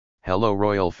Hello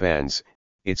royal fans,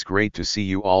 it's great to see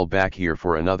you all back here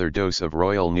for another dose of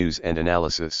royal news and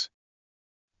analysis.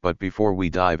 But before we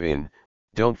dive in,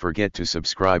 don't forget to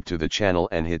subscribe to the channel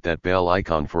and hit that bell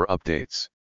icon for updates.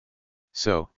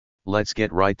 So, let's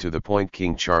get right to the point.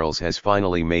 King Charles has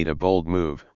finally made a bold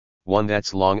move, one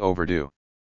that's long overdue.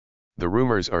 The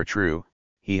rumors are true,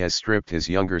 he has stripped his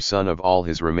younger son of all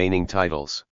his remaining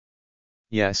titles.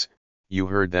 Yes, you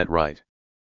heard that right.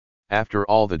 After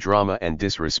all the drama and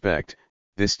disrespect,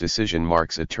 this decision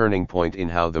marks a turning point in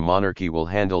how the monarchy will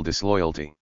handle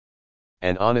disloyalty.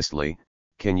 And honestly,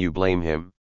 can you blame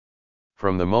him?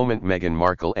 From the moment Meghan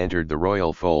Markle entered the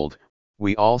royal fold,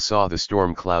 we all saw the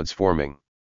storm clouds forming.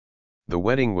 The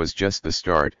wedding was just the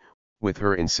start, with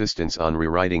her insistence on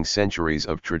rewriting centuries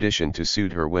of tradition to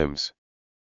suit her whims.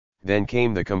 Then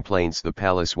came the complaints the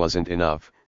palace wasn't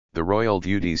enough, the royal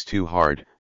duties too hard,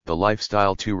 the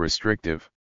lifestyle too restrictive.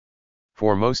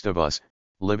 For most of us,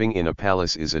 living in a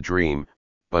palace is a dream,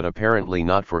 but apparently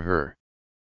not for her.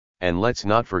 And let's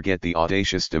not forget the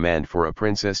audacious demand for a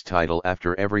princess title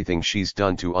after everything she's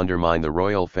done to undermine the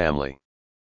royal family.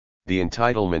 The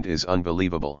entitlement is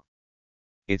unbelievable.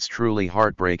 It's truly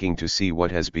heartbreaking to see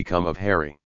what has become of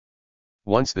Harry.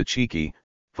 Once the cheeky,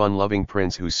 fun-loving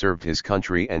prince who served his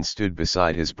country and stood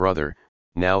beside his brother,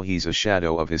 now he's a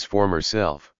shadow of his former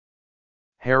self.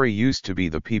 Harry used to be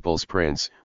the people's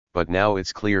prince, but now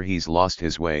it's clear he's lost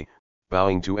his way,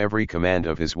 bowing to every command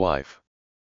of his wife.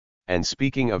 And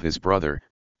speaking of his brother,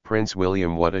 Prince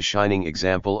William, what a shining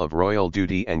example of royal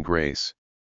duty and grace.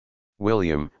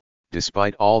 William,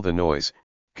 despite all the noise,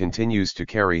 continues to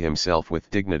carry himself with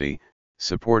dignity,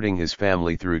 supporting his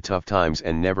family through tough times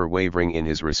and never wavering in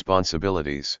his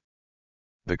responsibilities.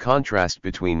 The contrast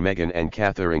between Meghan and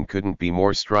Catherine couldn't be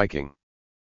more striking.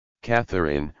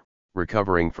 Catherine,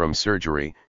 recovering from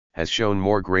surgery, has shown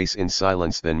more grace in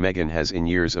silence than Meghan has in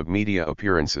years of media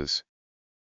appearances.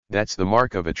 That's the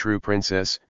mark of a true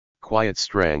princess, quiet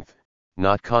strength,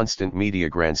 not constant media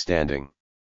grandstanding.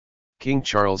 King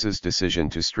Charles's decision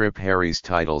to strip Harry's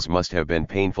titles must have been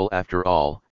painful. After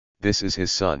all, this is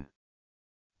his son.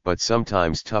 But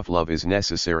sometimes tough love is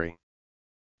necessary.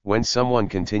 When someone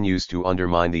continues to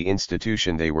undermine the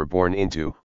institution they were born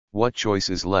into, what choice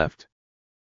is left?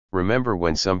 Remember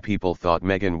when some people thought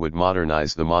Meghan would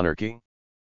modernize the monarchy?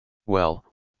 Well,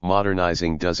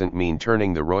 modernizing doesn't mean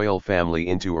turning the royal family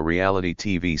into a reality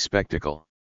TV spectacle.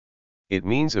 It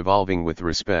means evolving with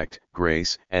respect,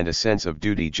 grace, and a sense of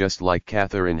duty, just like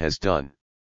Catherine has done.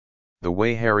 The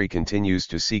way Harry continues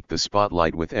to seek the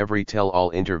spotlight with every tell-all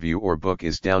interview or book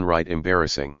is downright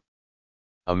embarrassing.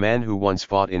 A man who once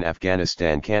fought in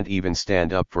Afghanistan can't even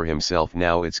stand up for himself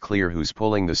now. It's clear who's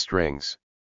pulling the strings.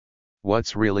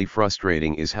 What's really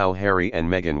frustrating is how Harry and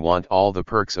Meghan want all the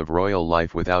perks of royal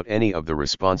life without any of the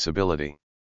responsibility.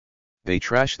 They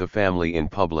trash the family in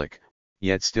public,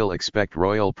 yet still expect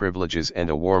royal privileges and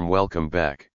a warm welcome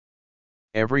back.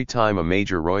 Every time a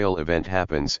major royal event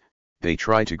happens, they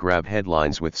try to grab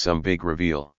headlines with some big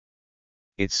reveal.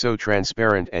 It's so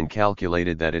transparent and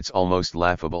calculated that it's almost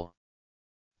laughable.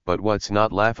 But what's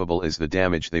not laughable is the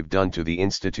damage they've done to the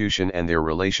institution and their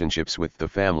relationships with the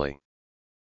family.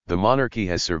 The monarchy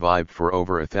has survived for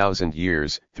over 1,000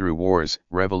 years, through wars,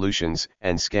 revolutions,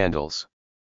 and scandals.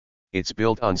 It's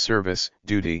built on service,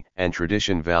 duty, and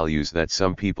tradition, values that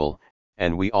some people,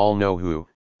 and we all know who,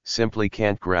 simply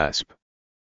can't grasp.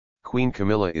 Queen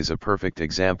Camilla is a perfect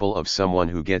example of someone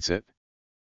who gets it.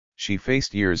 She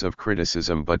faced years of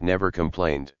criticism but never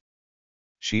complained.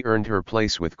 She earned her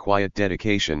place with quiet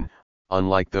dedication,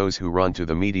 unlike those who run to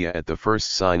the media at the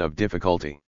first sign of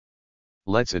difficulty.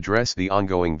 Let's address the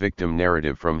ongoing victim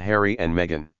narrative from Harry and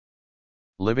Meghan.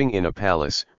 Living in a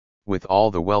palace, with all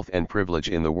the wealth and privilege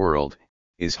in the world,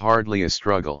 is hardly a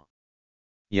struggle.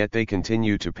 Yet they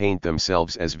continue to paint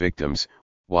themselves as victims,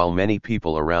 while many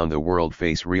people around the world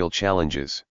face real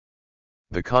challenges.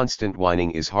 The constant whining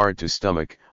is hard to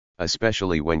stomach,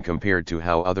 especially when compared to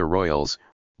how other royals,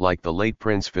 like the late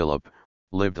Prince Philip,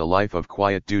 lived a life of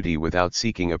quiet duty without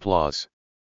seeking applause.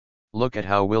 Look at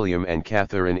how William and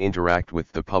Catherine interact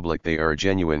with the public. They are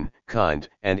genuine, kind,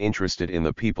 and interested in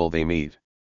the people they meet.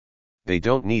 They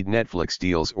don't need Netflix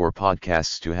deals or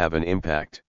podcasts to have an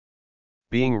impact.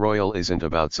 Being royal isn't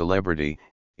about celebrity,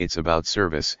 it's about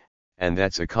service, and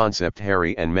that's a concept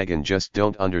Harry and Meghan just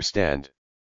don't understand.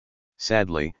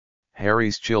 Sadly,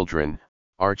 Harry's children,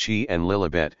 Archie and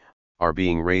Lilibet, are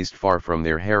being raised far from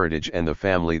their heritage and the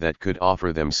family that could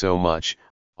offer them so much,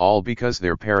 all because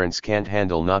their parents can't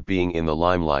handle not being in the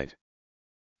limelight.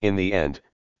 In the end,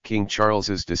 King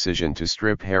Charles's decision to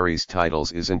strip Harry's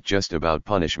titles isn't just about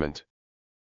punishment.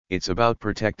 It's about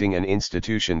protecting an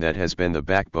institution that has been the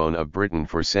backbone of Britain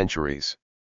for centuries.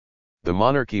 The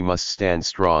monarchy must stand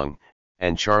strong,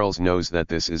 and Charles knows that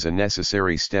this is a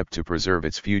necessary step to preserve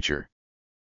its future.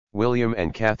 William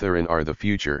and Catherine are the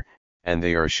future, and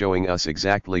they are showing us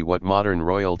exactly what modern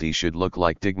royalty should look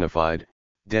like: dignified,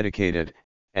 dedicated,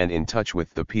 and in touch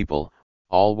with the people,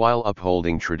 all while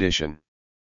upholding tradition.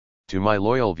 To my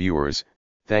loyal viewers,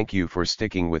 thank you for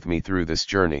sticking with me through this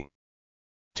journey.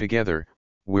 Together,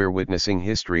 we're witnessing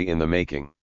history in the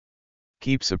making.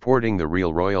 Keep supporting the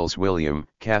real royals: William,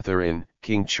 Catherine,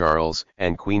 King Charles,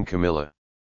 and Queen Camilla.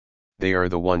 They are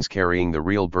the ones carrying the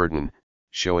real burden,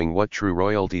 showing what true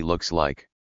royalty looks like.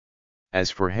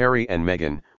 As for Harry and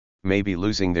Meghan, maybe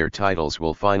losing their titles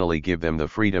will finally give them the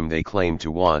freedom they claim to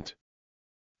want.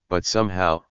 But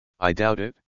somehow, I doubt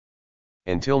it.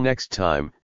 Until next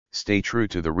time, stay true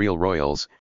to the real royals,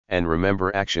 and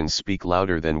remember, actions speak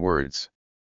louder than words.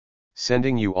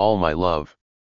 Sending you all my love.